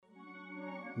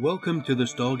Welcome to the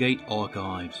Stargate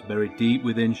Archives, buried deep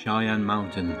within Cheyenne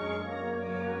Mountain.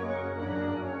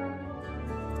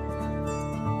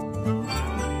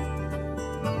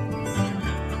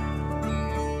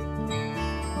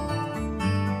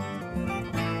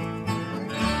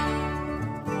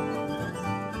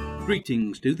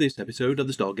 Greetings to this episode of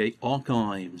the Stargate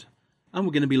Archives, and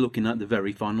we're going to be looking at the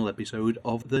very final episode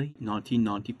of the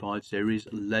 1995 series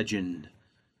Legend,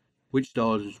 which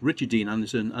stars Richard Dean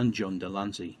Anderson and John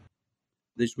Delancey.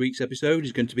 This week's episode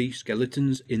is going to be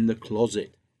Skeletons in the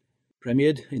Closet,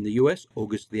 premiered in the US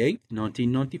August the 8th,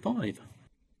 1995.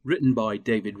 Written by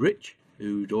David Rich,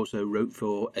 who also wrote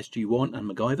for SG-1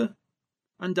 and MacGyver,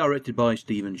 and directed by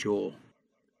Stephen Shaw.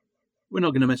 We're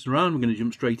not going to mess around, we're going to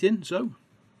jump straight in, so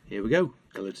here we go,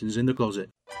 Skeletons in the Closet.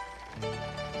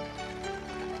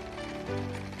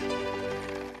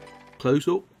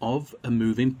 Close-up of a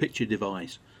moving picture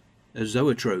device, a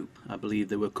zoetrope, I believe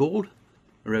they were called.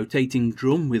 A rotating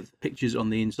drum with pictures on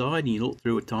the inside, and you look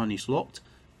through a tiny slot,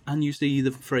 and you see the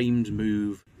frames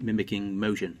move, mimicking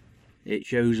motion. It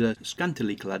shows a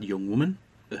scantily clad young woman.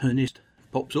 Ernest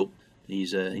pops up,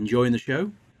 he's enjoying the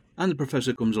show, and the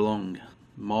professor comes along,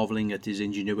 marvelling at his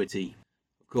ingenuity.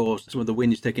 Of course, some of the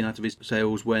wind is taken out of his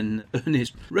sails when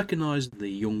Ernest recognised the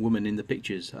young woman in the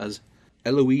pictures as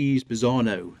Eloise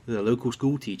Pisano, the local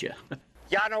school teacher.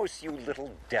 Janos, you little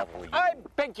devil. I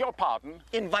beg your pardon?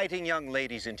 Inviting young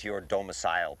ladies into your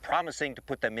domicile, promising to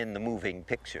put them in the moving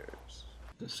pictures.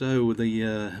 So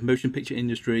the motion picture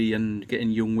industry and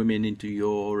getting young women into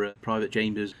your private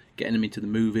chambers, getting them into the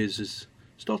movies has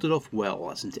started off well,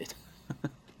 hasn't it?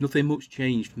 Nothing much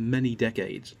changed for many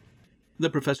decades. The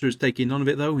professor is taking none of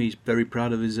it though. He's very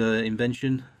proud of his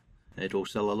invention. It'll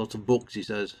sell a lot of books, he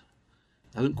says.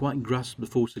 Hasn't quite grasped the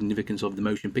full significance of the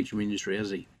motion picture industry,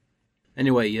 has he?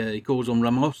 Anyway, he calls on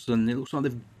Ramos, and it looks like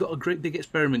they've got a great big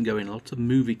experiment going. Lots of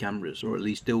movie cameras, or at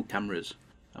least still cameras.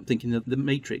 I'm thinking of The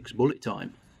Matrix, Bullet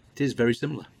Time. It is very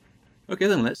similar. Okay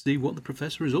then, let's see what the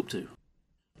professor is up to.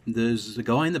 There's a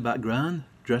guy in the background,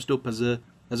 dressed up as a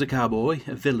cowboy,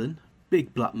 a villain,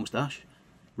 big black moustache.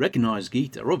 Recognise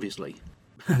Geeta, obviously.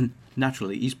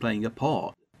 Naturally, he's playing a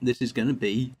part. This is going to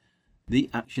be the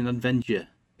action-adventure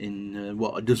in,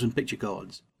 a dozen picture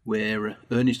cards, where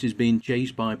Ernest is being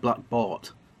chased by Black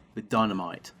Bart with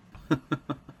dynamite.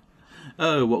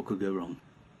 Oh, what could go wrong?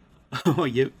 Oh,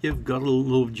 you've got to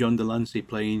love John Delancey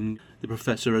playing the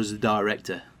professor as the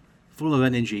director. Full of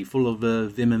energy, full of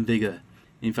vim and vigour.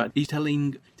 In fact, he's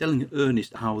telling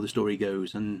Ernest how the story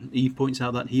goes, and he points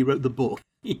out that he wrote the book.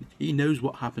 He knows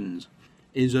what happens.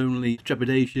 His only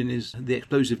trepidation is the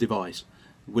explosive device.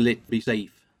 Will it be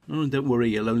safe? Oh, don't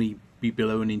worry, he'll only be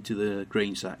blown into the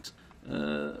grain sacks.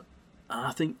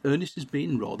 I think Ernest is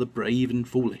being rather brave and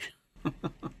foolish.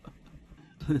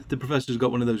 The professor's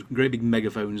got one of those great big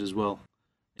megaphones as well.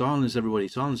 Silence everybody,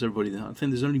 silence everybody. I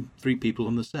think there's only 3 people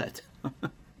on the set.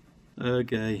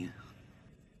 Okay.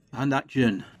 And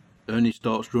action. Ernest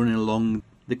starts running along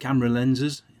the camera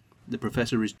lenses. The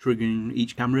professor is triggering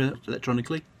each camera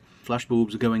electronically.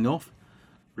 Flashbulbs are going off.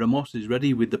 Ramos is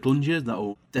ready with the plunger that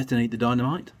will detonate the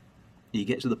dynamite. He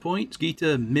gets to the point,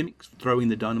 Skeeter mimics throwing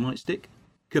the dynamite stick.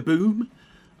 Kaboom!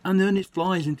 And Ernest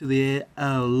flies into the air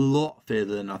a lot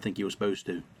further than I think he was supposed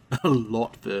to. A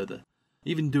lot further.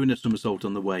 Even doing a somersault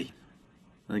on the way.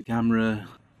 And the camera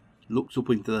looks up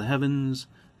into the heavens,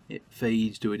 it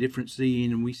fades to a different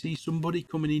scene, and we see somebody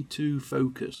coming into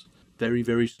focus very,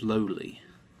 very slowly.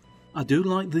 I do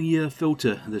like the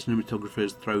filter the cinematographer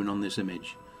has thrown on this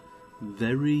image.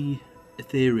 Very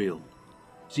ethereal.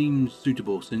 Seems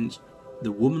suitable since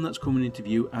the woman that's coming into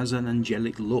view has an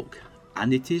angelic look,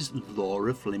 and it is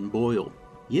Laura Flynn Boyle.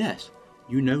 Yes,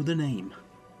 you know the name.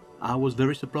 I was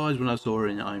very surprised when I saw her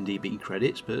in IMDb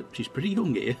credits, but she's pretty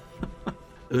young here.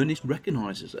 Ernest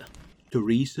recognises her.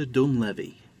 Teresa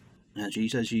Dunlevy. And she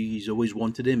says she's always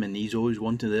wanted him and he's always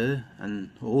wanted her,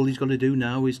 and all he's got to do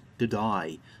now is to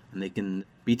die, and they can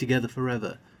be together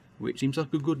forever, which seems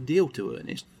like a good deal to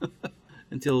Ernest.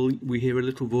 Until we hear a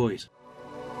little voice.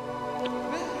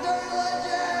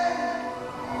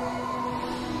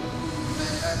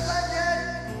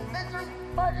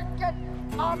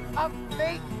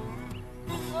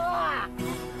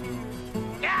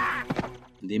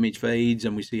 The image fades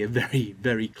and we see a very,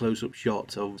 very close-up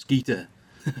shot of Skeeter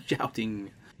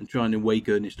shouting and trying to wake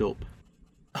Ernest up.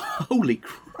 Holy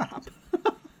crap!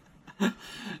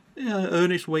 Yeah,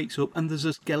 Ernest wakes up and there's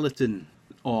a skeleton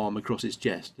arm across his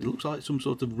chest. It looks like some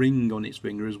sort of ring on its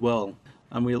finger as well.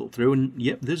 And we look through and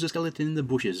yep, there's a skeleton in the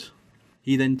bushes.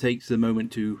 He then takes the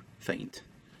moment to faint.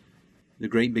 The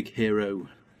great big hero,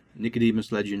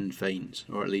 Nicodemus Legend, faints,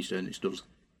 or at least Ernest does.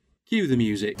 Cue the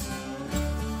music.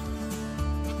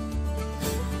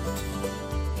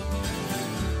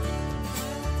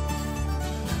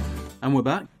 And we're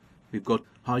back. We've got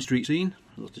high street scene,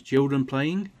 lots of children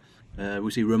playing. We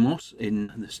see Ramos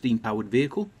in the steam-powered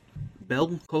vehicle.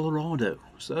 Bell, Colorado.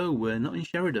 So we're not in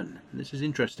Sheridan. This is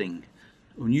interesting.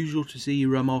 Unusual to see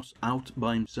Ramos out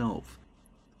by himself.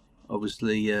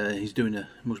 Obviously,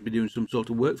 must be doing some sort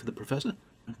of work for the professor.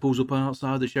 Pulls up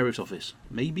outside the sheriff's office.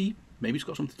 Maybe it's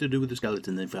got something to do with the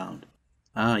skeleton they found.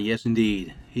 Ah, yes,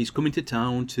 indeed. He's coming to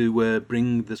town to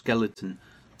bring the skeleton,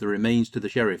 the remains, to the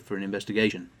sheriff for an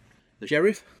investigation. The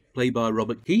sheriff, played by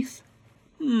Robert Keith,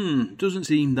 doesn't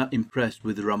seem that impressed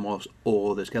with Ramos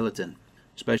or the skeleton,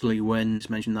 especially when it's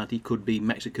mentioned that he could be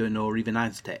Mexican or even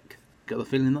Aztec. Got the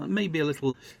feeling that maybe a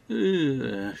little,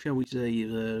 shall we say,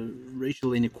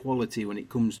 racial inequality when it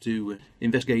comes to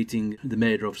investigating the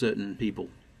murder of certain people.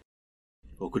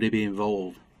 Or could he be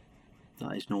involved?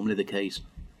 That is normally the case.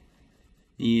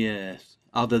 Yes,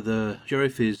 either the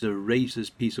sheriff is a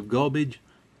racist piece of garbage,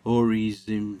 or he's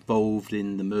involved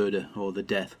in the murder or the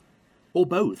death. Or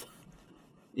both.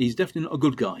 He's definitely not a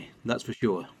good guy, that's for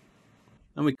sure.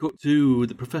 And we cut to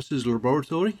the professor's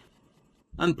laboratory.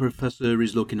 And the professor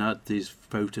is looking at his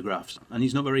photographs, and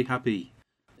he's not very happy.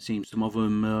 It seems some of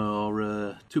them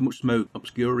are too much smoke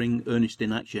obscuring Ernest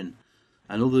in action,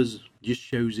 and others just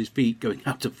shows his feet going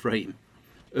out of frame.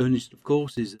 Ernest, of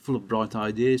course, is full of bright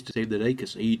ideas to save the day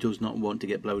because he does not want to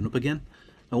get blown up again.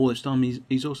 All this time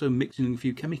he's also mixing a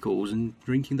few chemicals and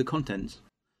drinking the contents.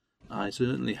 I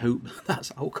certainly hope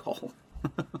that's alcohol.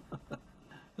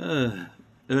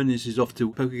 Ernest is off to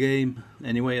a poker game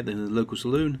anyway at the local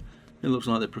saloon. It looks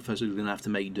like the professor's going to have to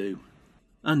make do.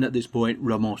 And at this point,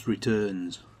 Ramos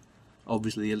returns.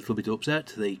 Obviously a little bit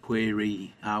upset. They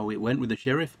query how it went with the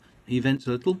sheriff. He vents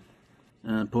a little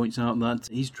and points out that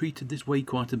he's treated this way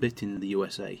quite a bit in the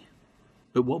USA.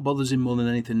 But what bothers him more than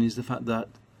anything is the fact that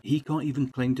he can't even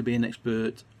claim to be an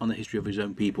expert on the history of his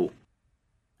own people.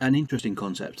 An interesting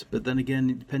concept, but then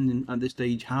again, depending at this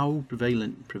stage how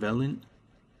prevalent,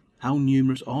 how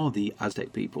numerous are the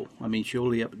Aztec people? I mean,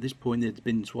 surely at this point they've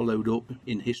been swallowed up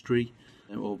in history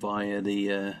or via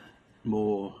the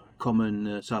more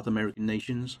common South American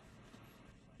nations.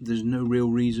 There's no real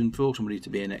reason for somebody to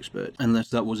be an expert, unless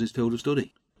that was his field of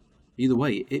study. Either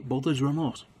way, it bothers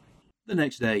Ramos. The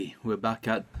next day, we're back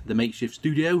at the makeshift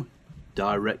studio.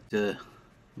 Director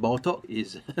Bartok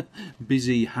is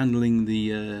busy handling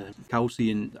the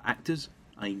Calcian actors,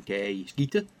 aka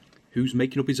Skeeter, who's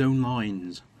making up his own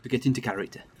lines to get into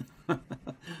character.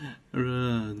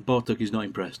 Bartok is not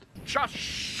impressed. Just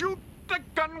shoot the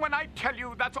gun when I tell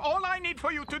you. That's all I need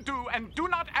for you to do, and do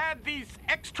not add these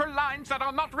extra lines that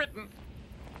are not written.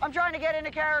 I'm trying to get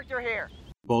into character here.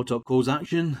 Bartok calls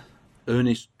action.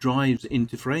 Ernest drives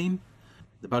into frame.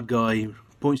 The bad guy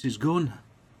points his gun.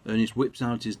 Ernest whips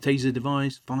out his taser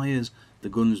device, fires. The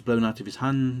gun's blown out of his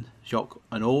hand. Shock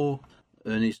and awe.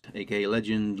 Ernest, aka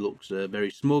Legend, looks very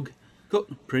smug.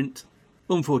 Cut, print.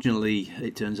 Unfortunately,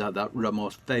 it turns out that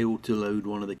Ramos failed to load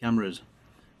one of the cameras.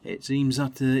 It seems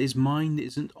that his mind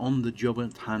isn't on the job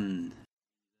at hand.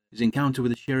 His encounter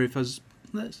with the sheriff has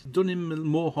done him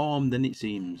more harm than it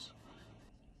seems.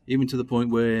 Even to the point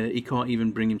where he can't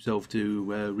even bring himself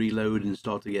to reload and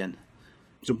start again.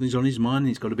 Something's on his mind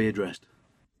and it's got to be addressed.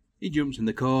 He jumps in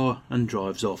the car and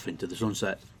drives off into the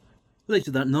sunset.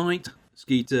 Later that night,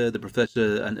 Skeeter, the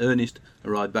professor and Ernest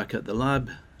arrive back at the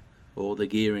lab, all the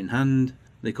gear in hand.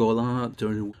 They call out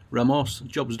to Ramos,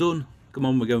 job's done, come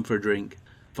on, we're going for a drink.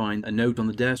 Find a note on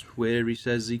the desk where he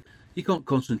says he can't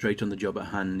concentrate on the job at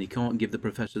hand, he can't give the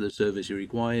professor the service he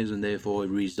requires, and therefore he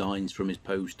resigns from his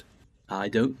post. I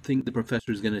don't think the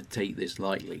professor is going to take this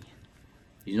lightly.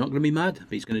 He's not going to be mad, but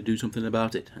he's going to do something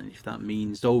about it, and if that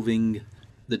means solving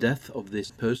the death of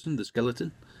this person, the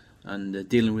skeleton, and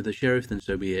dealing with the sheriff, then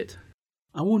so be it.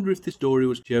 I wonder if this story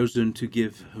was chosen to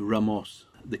give Ramos,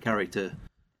 the character,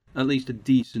 at least a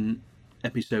decent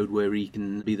episode where he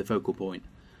can be the focal point.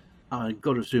 I've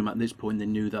got to assume at this point they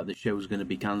knew that the show was going to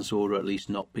be cancelled, or at least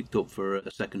not picked up for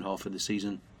a second half of the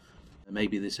season.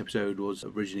 Maybe this episode was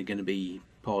originally going to be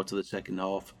part of the second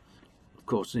half. Of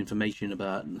course, information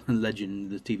about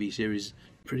Legend, the TV series,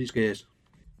 pretty scarce.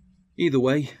 Either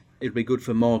way, it'd be good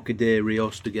for Mark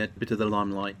Rios to get a bit of the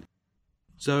limelight.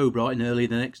 So, bright and early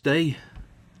the next day,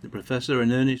 the Professor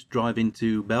and Ernest drive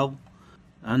into Bell,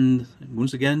 and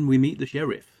once again we meet the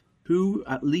Sheriff, who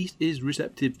at least is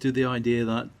receptive to the idea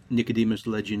that Nicodemus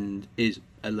Legend is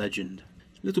a legend.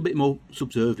 A little bit more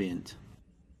subservient.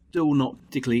 Still not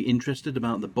particularly interested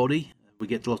about the body. We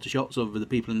get a lot of shots of the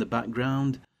people in the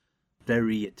background.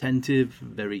 Very attentive,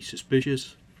 very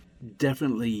suspicious.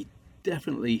 Definitely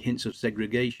hints of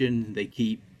segregation. They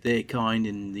keep their kind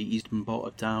in the eastern part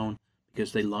of town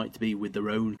because they like to be with their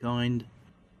own kind.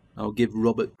 I'll give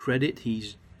Robert credit,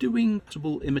 he's doing a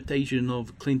possible imitation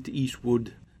of Clint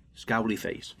Eastwood scowly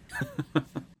face.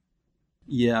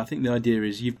 Yeah, I think the idea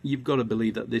is you've got to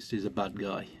believe that this is a bad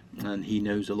guy, and he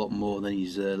knows a lot more than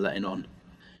he's letting on.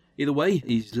 Either way,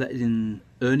 he's letting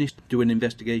Ernest do an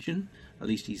investigation, at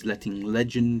least he's letting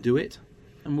legend do it,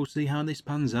 and we'll see how this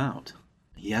pans out.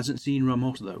 He hasn't seen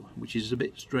Ramos though, which is a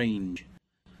bit strange.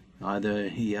 Either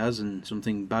he has and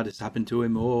something bad has happened to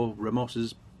him, or Ramos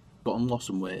has gotten lost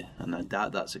somewhere, and I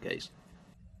doubt that's the case.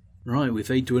 Right, we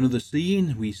fade to another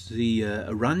scene. We see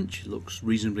a ranch, looks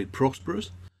reasonably prosperous.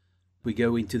 We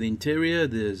go into the interior,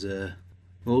 there's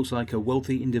what looks like a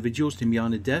wealthy individual sitting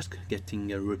behind a desk,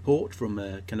 getting a report from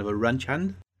a kind of a ranch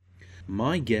hand.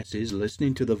 My guess is,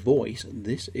 listening to the voice,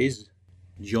 this is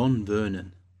John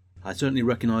Vernon. I certainly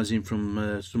recognise him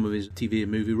from some of his TV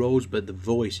and movie roles, but the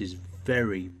voice is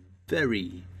very,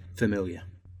 very familiar.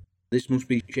 This must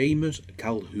be Seamus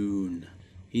Calhoun.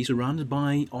 He's surrounded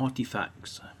by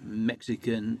artifacts,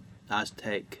 Mexican,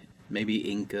 Aztec, maybe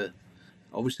Inca,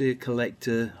 obviously a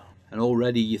collector, and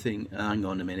already you think, hang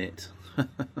on a minute,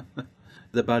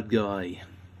 the bad guy.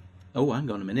 Oh, hang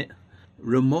on a minute,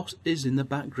 Ramos is in the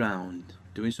background,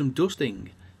 doing some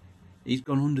dusting. He's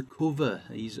gone undercover,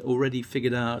 he's already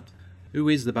figured out who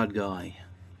is the bad guy,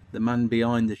 the man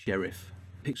behind the sheriff.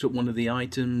 Picks up one of the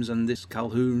items and this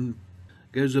Calhoun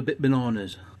goes a bit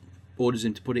bananas. Orders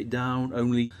him to put it down,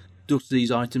 only dust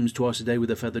these items twice a day with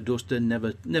a feather duster,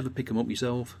 never pick them up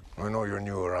yourself. I know you're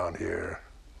new around here,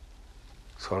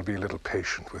 so I'll be a little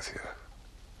patient with you.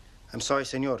 I'm sorry,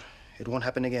 senor. It won't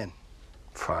happen again.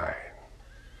 Fine.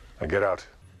 Now get out.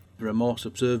 Ramos,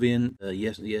 subservient,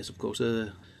 yes, of course,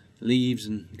 leaves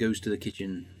and goes to the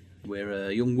kitchen, where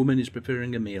a young woman is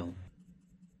preparing a meal.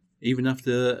 Even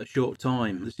after a short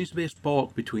time, there seems to be a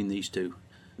spark between these two.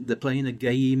 They're playing a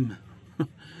game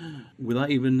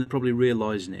without even probably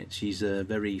realising it. She's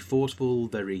very forceful,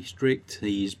 very strict.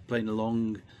 He's playing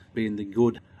along, being the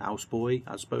good houseboy,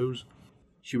 I suppose.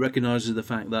 She recognises the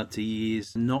fact that he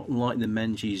is not like the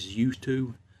men she's used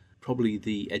to. Probably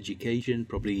the education,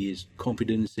 probably his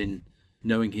confidence in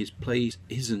knowing his place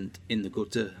isn't in the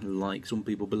gutter like some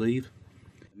people believe.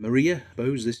 Maria, I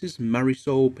suppose this is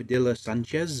Marisol Padilla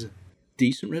Sanchez.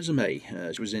 Decent resume.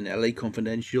 She was in LA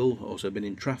Confidential, also been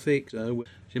in Traffic, so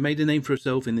she made a name for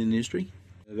herself in the industry.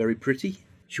 Very pretty.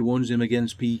 She warns him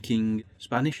against speaking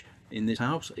Spanish in this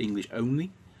house, English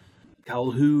only.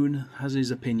 Calhoun has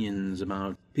his opinions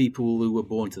about people who were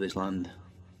born to this land.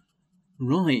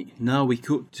 Right, now we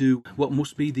cut to what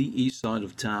must be the east side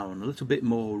of town. A little bit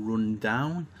more run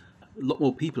down. A lot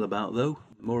more people about though,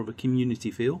 more of a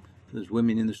community feel. There's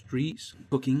women in the streets,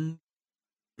 cooking.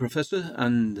 Professor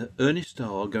and Ernest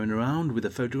are going around with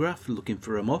a photograph looking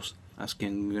for Ramos,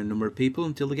 asking a number of people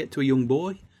until they get to a young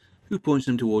boy who points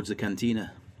them towards the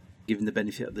cantina. Given the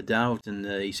benefit of the doubt, and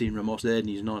he's seen Ramos there and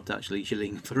he's not actually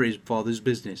shilling for his father's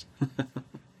business.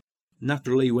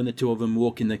 Naturally, when the two of them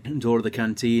walk in the door of the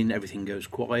canteen, everything goes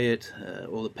quiet,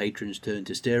 all the patrons turn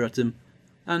to stare at them,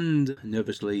 and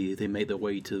nervously they make their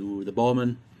way to the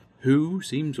barman, who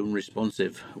seems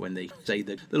unresponsive when they say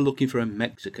that they're looking for a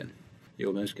Mexican. You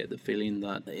almost get the feeling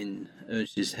that in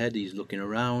Ernest's head he's looking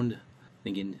around,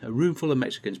 thinking, a room full of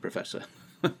Mexicans, Professor.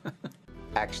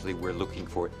 Actually, we're looking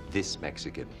for this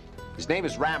Mexican. His name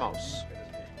is Ramos.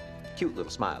 Cute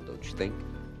little smile, don't you think?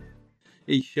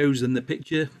 He shows them the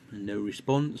picture, and no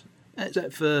response,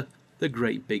 except for the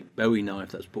great big Bowie knife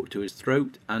that's put to his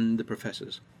throat and the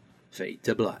Professor's. Fade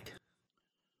to black.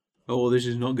 Oh, this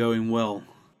is not going well.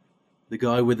 The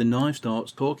guy with the knife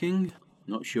starts talking.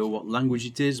 Not sure what language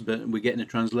it is, but we're getting a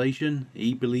translation.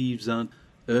 He believes that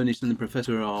Ernest and the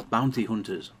Professor are bounty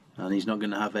hunters, and he's not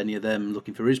going to have any of them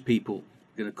looking for his people.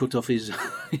 He's going to cut off his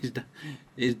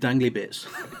dangly bits.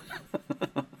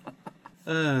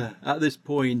 At this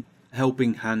point,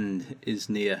 helping hand is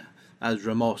near, as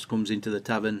Ramos comes into the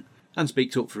tavern and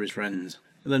speaks up for his friends.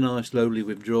 The knife slowly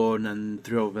withdrawn, and the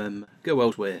three of them go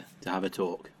elsewhere to have a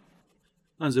talk.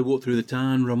 As they walk through the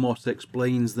town, Ramos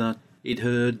explains that he'd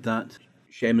heard that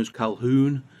Seamus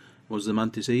Calhoun was the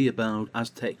man to see about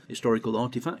Aztec historical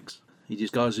artifacts. He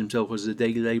disguised himself as a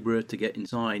day labourer to get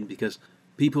inside because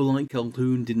people like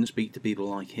Calhoun didn't speak to people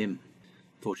like him.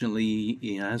 Fortunately,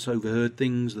 he has overheard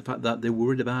things, the fact that they're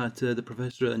worried about the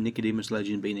Professor and Nicodemus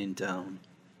Legend being in town.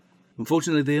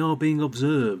 Unfortunately, they are being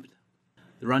observed.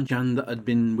 The ranch hand that had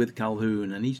been with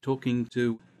Calhoun, and he's talking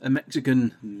to a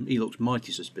Mexican. He looks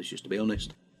mighty suspicious, to be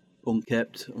honest.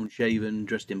 Unkempt, unshaven,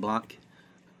 dressed in black.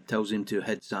 Tells him to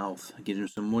head south, gives him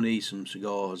some money, some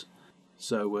cigars.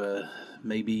 So,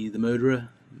 maybe the murderer,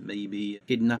 maybe a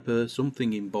kidnapper,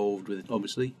 something involved with it,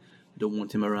 obviously. Don't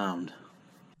want him around.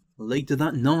 Later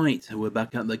that night, we're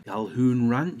back at the Calhoun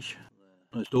Ranch.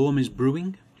 A storm is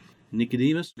brewing.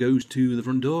 Nicodemus goes to the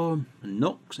front door and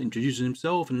knocks, introduces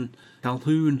himself, and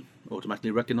Calhoun automatically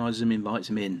recognizes him,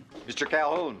 invites him in. Mr.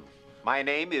 Calhoun, my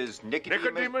name is Nicodemus.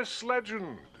 Nicodemus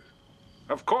Legend.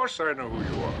 Of course I know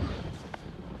who you are.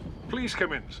 Please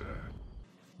come in, sir.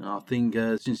 I think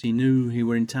since he knew he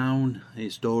were in town,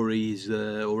 his story is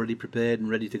already prepared and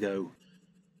ready to go.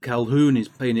 Calhoun is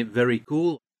playing it very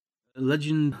cool.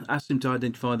 Legend asks him to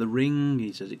identify the ring.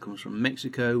 He says it comes from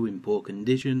Mexico in poor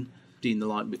condition. Seen the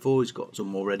light before, he's got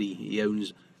some already. He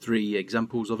owns 3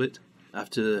 examples of it.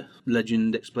 After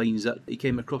Legend explains that he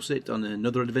came across it on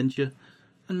another adventure,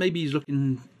 and maybe he's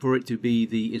looking for it to be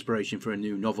the inspiration for a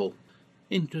new novel.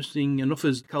 Interesting, and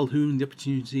offers Calhoun the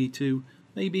opportunity to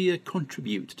maybe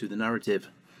contribute to the narrative.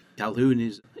 Calhoun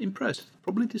is impressed,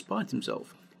 probably despite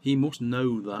himself. He must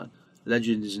know that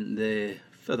Legend isn't there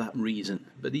for that reason,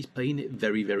 but he's playing it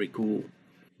very, very cool.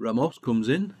 Ramos comes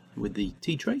in with the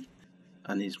tea tray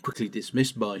and is quickly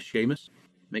dismissed by Seamus.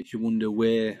 Makes you wonder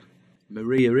where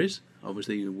Maria is.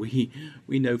 Obviously, we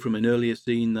know from an earlier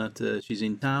scene that she's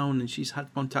in town and she's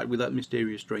had contact with that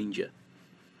mysterious stranger.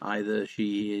 Either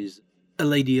she is a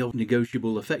lady of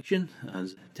negotiable affection,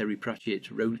 as Terry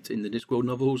Pratchett wrote in the Discworld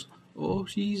novels, or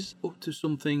she's up to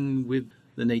something with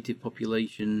the native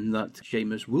population that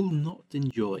Seamus will not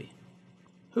enjoy.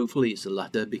 Hopefully it's the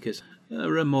latter, because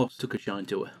Ramos took a shine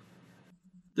to her.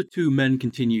 The 2 men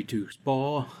continue to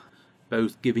spar,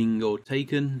 both giving or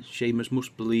taken. Seamus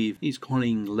must believe he's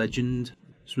conning Legend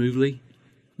smoothly,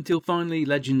 until finally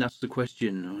Legend asks the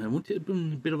question, wouldn't it have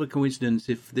been a bit of a coincidence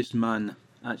if this man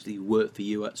actually worked for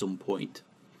you at some point?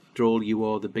 After all, you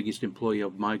are the biggest employer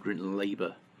of migrant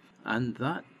labour. And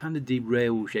that kind of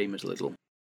derails Seamus a little.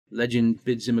 Legend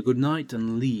bids him a good night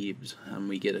and leaves, and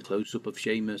we get a close-up of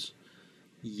Seamus.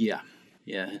 Yeah,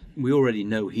 we already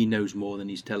know he knows more than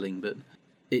he's telling, but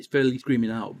it's fairly screaming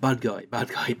out, bad guy, bad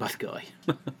guy, bad guy.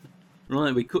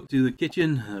 Right, we cut to the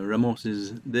kitchen. Ramos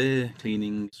is there,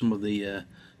 cleaning some of the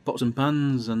pots and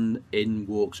pans, and in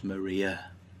walks Maria.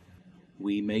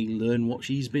 We may learn what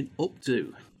she's been up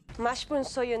to. Mashburn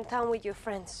saw you in town with your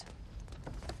friends.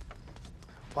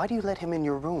 Why do you let him in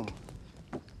your room?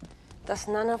 That's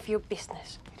none of your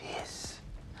business. It is.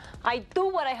 I do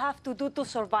what I have to do to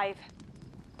survive.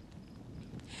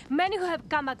 Many who have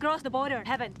come across the border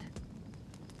haven't.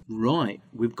 Right,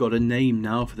 we've got a name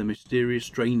now for the mysterious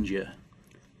stranger.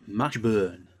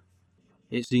 Mashburn.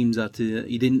 It seems that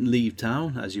he didn't leave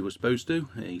town as he was supposed to.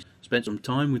 He spent some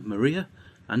time with Maria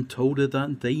and told her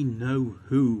that they know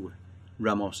who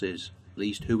Ramos is, at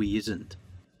least who he isn't.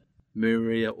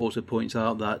 Maria also points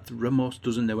out that Ramos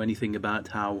doesn't know anything about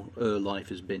how her life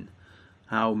has been,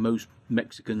 how most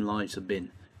Mexican lives have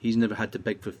been. He's never had to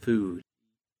beg for food.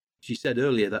 She said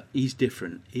earlier that he's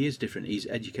different. He is different. He's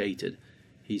educated.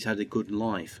 He's had a good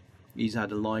life. He's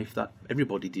had a life that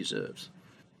everybody deserves.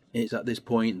 It's at this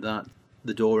point that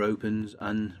the door opens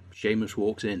and Seamus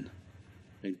walks in.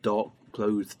 A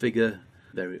dark-clothed figure,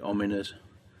 very ominous,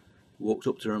 walks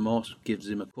up to Ramos, gives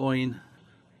him a coin,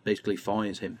 basically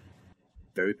fires him.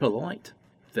 Very polite,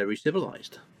 very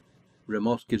civilized.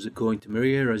 Ramos gives the coin to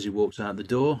Maria as he walks out the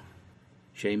door.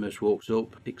 Seamus walks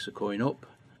up, picks the coin up,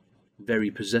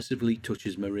 very possessively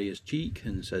touches Maria's cheek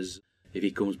and says, "If he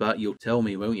comes back, you'll tell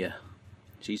me, won't you?"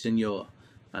 "Si, senor."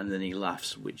 And then he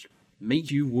laughs, which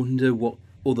makes you wonder what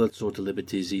other sort of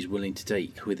liberties he's willing to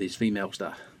take with his female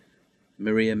staff.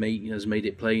 Maria has made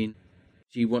it plain.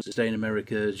 She wants to stay in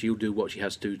America. She'll do what she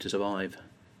has to survive.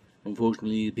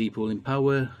 Unfortunately, the people in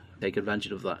power take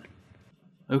advantage of that.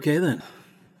 Okay then.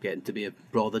 Getting to be a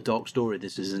rather dark story,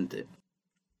 this, isn't it?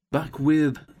 Back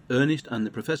with Ernest and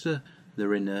the Professor.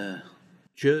 They're in a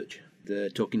church. They're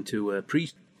talking to a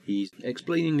priest. He's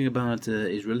explaining about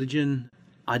his religion.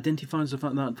 Identifies the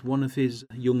fact that one of his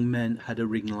young men had a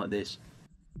ring like this.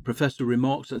 Professor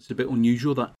remarks that it's a bit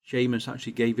unusual that Seamus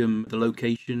actually gave him the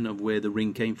location of where the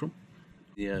ring came from.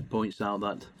 He points out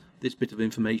that this bit of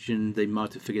information they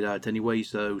might have figured out anyway,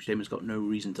 so Seamus got no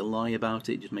reason to lie about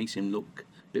it. It just makes him look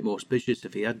a bit more suspicious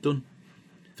if he had done.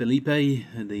 Felipe,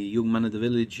 the young man of the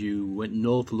village who went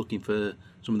north looking for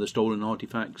some of the stolen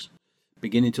artifacts,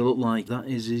 beginning to look like that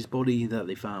is his body that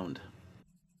they found.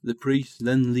 The priest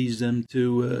then leads them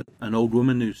to an old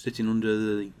woman who's sitting under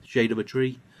the shade of a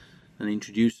tree and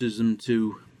introduces them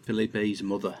to Felipe's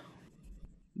mother.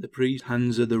 The priest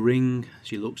hands her the ring.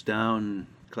 She looks down and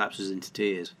collapses into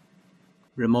tears.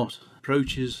 Ramos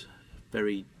approaches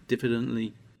very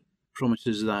diffidently,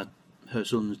 promises that her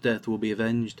son's death will be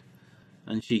avenged,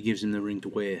 and she gives him the ring to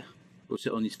wear. Puts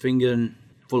it on his finger and,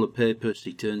 full of purpose,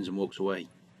 he turns and walks away.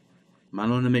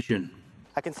 Man on a mission.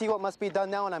 I can see what must be done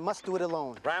now, and I must do it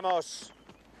alone. Ramos,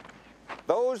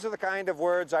 those are the kind of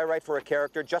words I write for a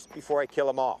character just before I kill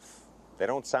him off. They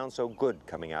don't sound so good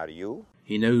coming out of you.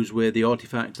 He knows where the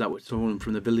artifacts that were stolen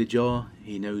from the village are.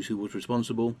 He knows who was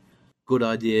responsible. Good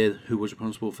idea who was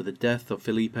responsible for the death of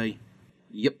Felipe.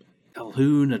 Yep,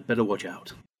 Calhoun had better watch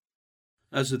out.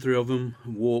 As the three of them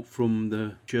walk from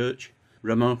the church,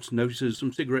 Ramos notices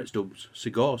some cigar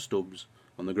stubs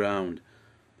on the ground.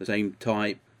 The same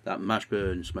type that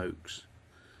Mashburn smokes.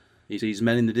 He sees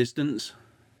men in the distance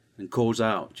and calls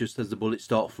out just as the bullets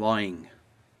start flying.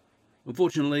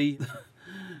 Unfortunately,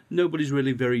 nobody's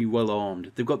really very well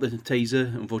armed. They've got the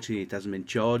taser, unfortunately it hasn't been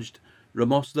charged.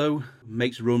 Ramos, though,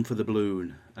 makes a run for the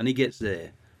balloon, and he gets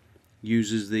there.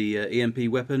 Uses the EMP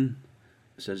weapon,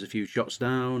 sends a few shots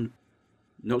down,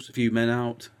 knocks a few men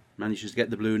out, manages to get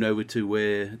the balloon over to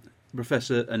where the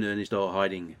Professor and Ernest are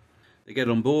hiding. They get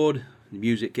on board, the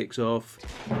music kicks off.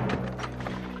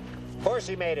 Of course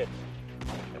he made it.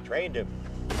 I trained him.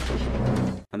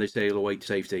 And they sail away to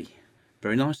safety.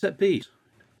 Very nice set piece.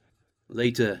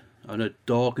 Later, on a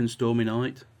dark and stormy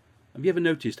night, have you ever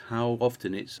noticed how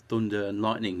often it's thunder and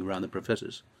lightning around the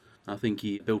Professor's? I think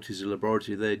he built his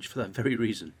laboratory there just for that very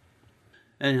reason.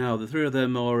 Anyhow, the three of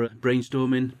them are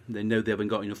brainstorming. They know they haven't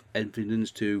got enough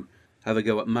evidence to have a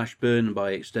go at Mashburn and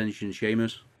by extension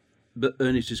Seamus. But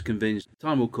Ernest is convinced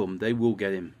time will come, they will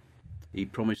get him. He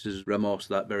promises Ramos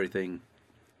that very thing.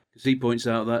 Because he points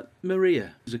out that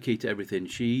Maria is the key to everything.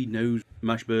 She knows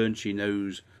Mashburn, she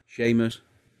knows Seamus,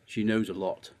 she knows a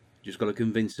lot. Just got to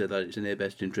convince her that it's in their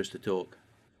best interest to talk.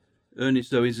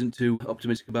 Ernest, though, isn't too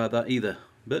optimistic about that either.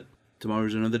 But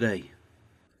tomorrow's another day.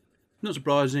 Not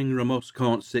surprising, Ramos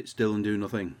can't sit still and do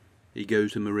nothing. He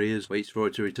goes to Maria's, waits for her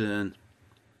to return,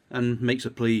 and makes a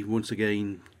plea once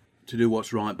again to do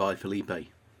what's right by Felipe,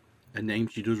 a name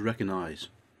she does recognise.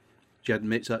 She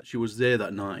admits that she was there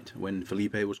that night when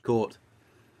Felipe was caught,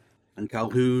 and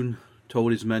Calhoun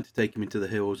told his men to take him into the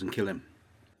hills and kill him.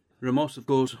 Ramos, of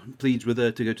course, pleads with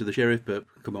her to go to the sheriff, but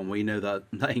come on, we know that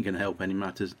ain't going to help any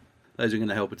matters. That isn't going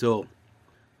to help at all.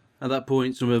 At that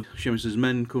point, some of Seamus's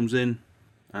men comes in,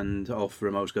 and off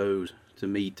Ramos goes to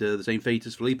meet the same fate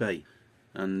as Felipe.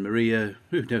 And Maria,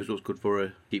 who knows what's good for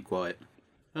her, keep quiet.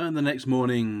 And the next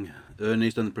morning,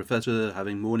 Ernest and the Professor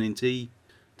having morning tea,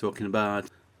 talking about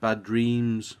bad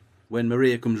dreams, when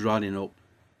Maria comes riding up,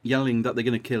 yelling that they're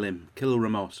going to kill him, kill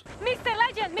Ramos. Mr.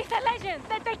 Legend,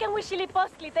 they're taking with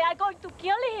Shilipovsky. They are going to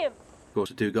kill him. Of course,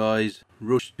 the two guys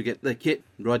rush to get their kit,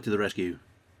 ride to the rescue.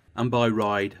 And by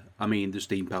ride, I mean the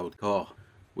steam-powered car,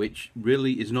 which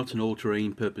really is not an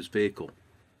all-terrain purpose vehicle.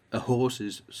 A horse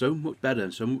is so much better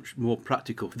and so much more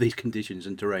practical for these conditions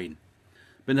and terrain.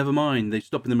 But never mind, they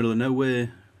stop in the middle of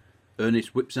nowhere.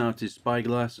 Ernest whips out his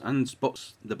spyglass and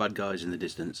spots the bad guys in the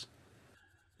distance.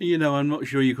 You know, I'm not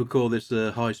sure you could call this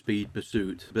a high-speed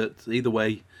pursuit, but either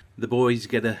way, the boys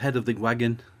get ahead of the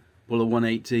wagon, pull a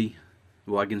 180,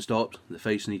 the wagon stops, they're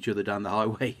facing each other down the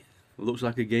highway. Looks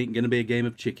like going to be a game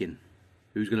of chicken.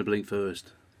 Who's going to blink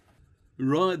first?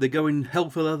 Right, they're going hell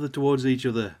for leather towards each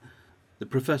other. The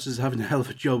Professor's having a hell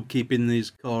of a job keeping his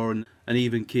car on an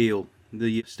even keel.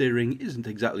 The steering isn't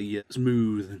exactly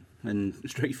smooth and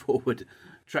straightforward.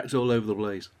 Tracks all over the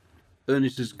place.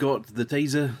 Ernest has got the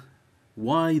taser.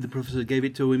 Why the Professor gave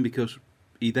it to him, because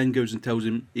he then goes and tells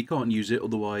him he can't use it,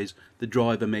 otherwise the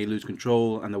driver may lose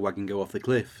control and the wagon go off the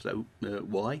cliff. So,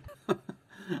 why?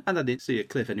 And I didn't see a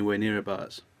cliff anywhere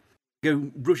nearabouts.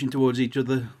 Go rushing towards each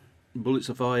other. Bullets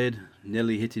are fired,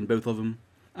 nearly hitting both of them.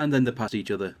 And then they pass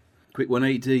each other. Quick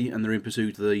 180 and they're in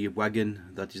pursuit of the wagon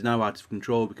that is now out of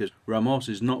control because Ramos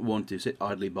is not one to sit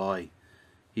idly by.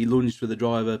 He lunged for the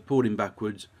driver, pulled him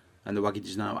backwards, and the wagon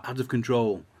is now out of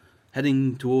control,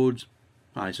 heading towards,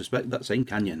 I suspect, that same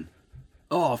canyon.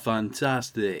 Oh,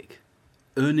 fantastic!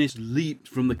 Ernest leaped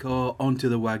from the car onto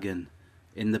the wagon,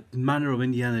 in the manner of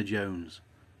Indiana Jones.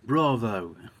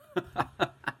 Bravo!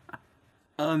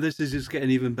 And this is just getting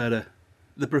even better.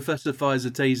 The Professor fires a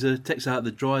taser, takes out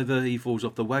the driver, he falls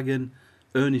off the wagon.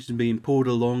 Ernest is being pulled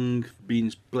along,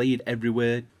 being splayed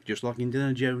everywhere, just like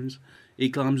Indiana Jones. He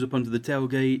climbs up onto the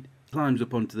tailgate, climbs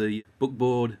up onto the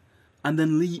buckboard, and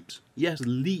then leaps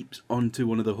onto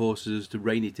one of the horses to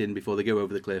rein it in before they go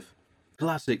over the cliff.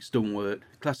 Classic stunt work,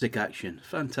 classic action,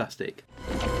 fantastic.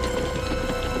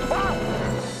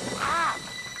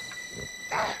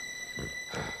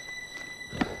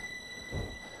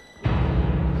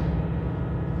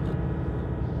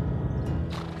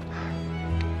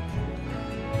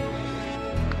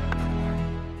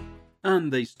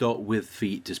 And they stop with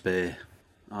feet to spare.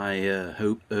 I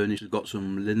hope Ernest has got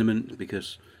some liniment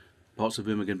because parts of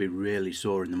him are going to be really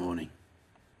sore in the morning.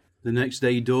 The next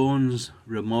day dawns.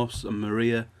 Ramos and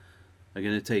Maria are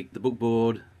going to take the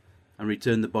bookboard and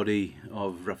return the body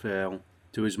of Raphael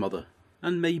to his mother.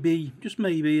 And maybe, just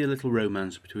maybe, a little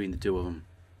romance between the two of them.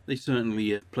 They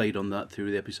certainly played on that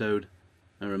through the episode,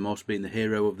 and Ramos being the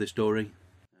hero of this story.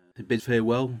 He bids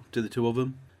farewell to the two of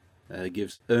them,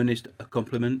 gives Ernest a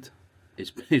compliment.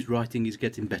 His writing is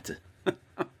getting better.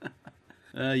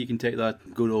 You can take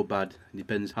that good or bad. It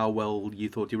depends how well you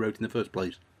thought he wrote in the first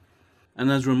place. And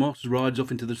as Ramos rides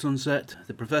off into the sunset,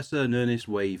 the Professor and Ernest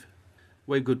wave.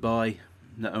 Wave goodbye,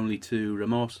 not only to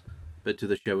Ramos, but to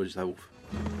the show itself.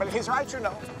 Well, he's right, you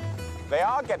know. They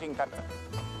are getting better.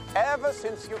 Ever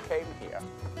since you came here.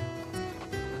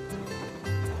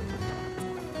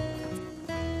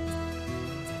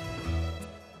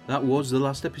 That was the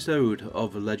last episode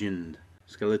of Legend,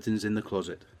 Skeletons in the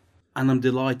Closet. And I'm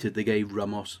delighted they gave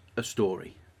Ramos a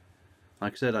story.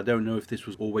 Like I said, I don't know if this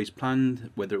was always planned,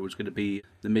 whether it was going to be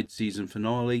the mid-season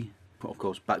finale. Of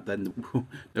course, back then,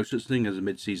 no such thing as a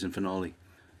mid-season finale.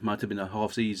 It might have been a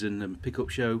half-season pick-up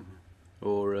show,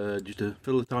 or just to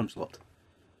fill a time slot.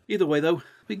 Either way, though,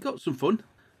 we got some fun.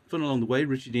 Fun along the way.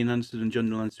 Richard Dean Anderson and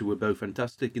John Delancey were both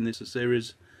fantastic in this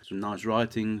series. Some nice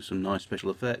writing, some nice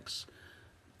special effects.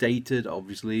 Dated,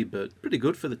 obviously, but pretty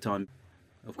good for the time.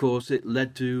 Of course, it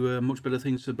led to much better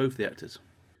things for both the actors.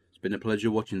 It's been a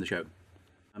pleasure watching the show.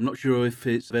 I'm not sure if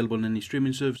it's available on any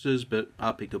streaming services, but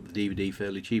I picked up the DVD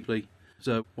fairly cheaply.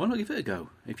 So why not give it a go?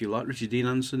 If you like Richard Dean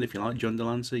Anderson, if you like John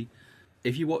Delancey,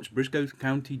 if you watch Briscoe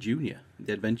County Jr.,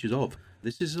 The Adventures of,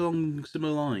 this is along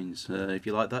similar lines. If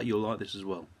you like that, you'll like this as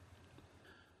well.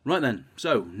 Right then,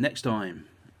 so next time,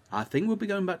 I think we'll be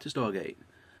going back to Stargate.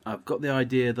 I've got the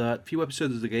idea that a few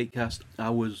episodes of the Gatecast I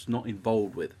was not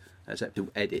involved with, except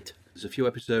to edit. There's a few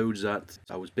episodes that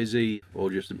I was busy, or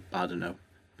just, I don't know.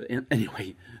 But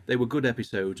anyway, they were good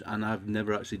episodes, and I've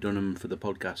never actually done them for the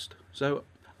podcast. So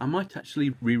I might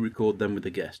actually re-record them with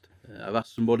a guest. I've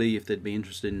asked somebody if they'd be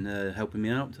interested in helping me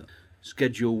out.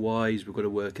 Schedule-wise, we've got to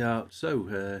work out.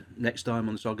 So next time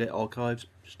on the Stargate Archives,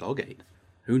 Stargate.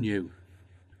 Who knew?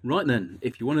 Right then,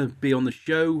 if you want to be on the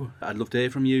show, I'd love to hear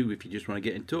from you. If you just want to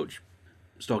get in touch,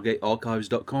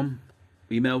 stargatearchives.com.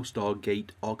 Email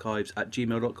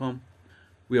stargatearchives@gmail.com.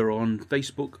 We are on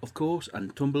Facebook, of course,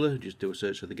 and Tumblr. Just do a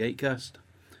search for The Gatecast.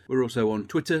 We're also on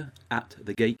Twitter,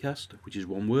 @The Gatecast, which is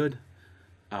one word.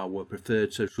 Our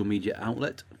preferred social media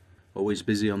outlet. Always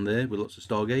busy on there with lots of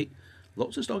Stargate.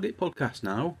 Lots of Stargate podcasts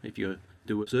now, if you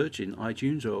do a search in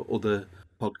iTunes or other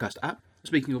podcast app.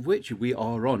 Speaking of which, we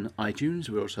are on iTunes.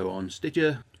 We're also on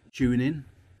Stitcher, TuneIn,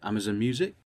 Amazon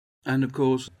Music, and of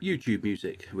course YouTube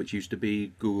Music, which used to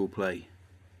be Google Play.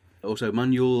 Also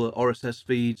manual RSS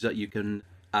feeds that you can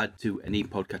add to any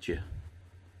podcatcher.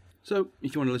 So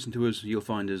if you want to listen to us, you'll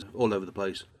find us all over the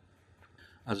place.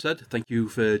 As I said, thank you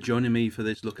for joining me for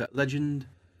this look at Legend.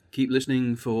 Keep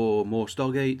listening for more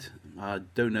Stargate. I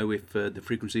don't know if the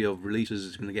frequency of releases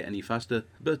is going to get any faster,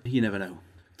 but you never know.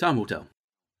 Time will tell.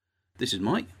 This is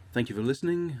Mike. Thank you for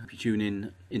listening. Hope you tune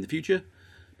in the future.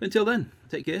 But until then,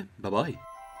 take care. Bye-bye.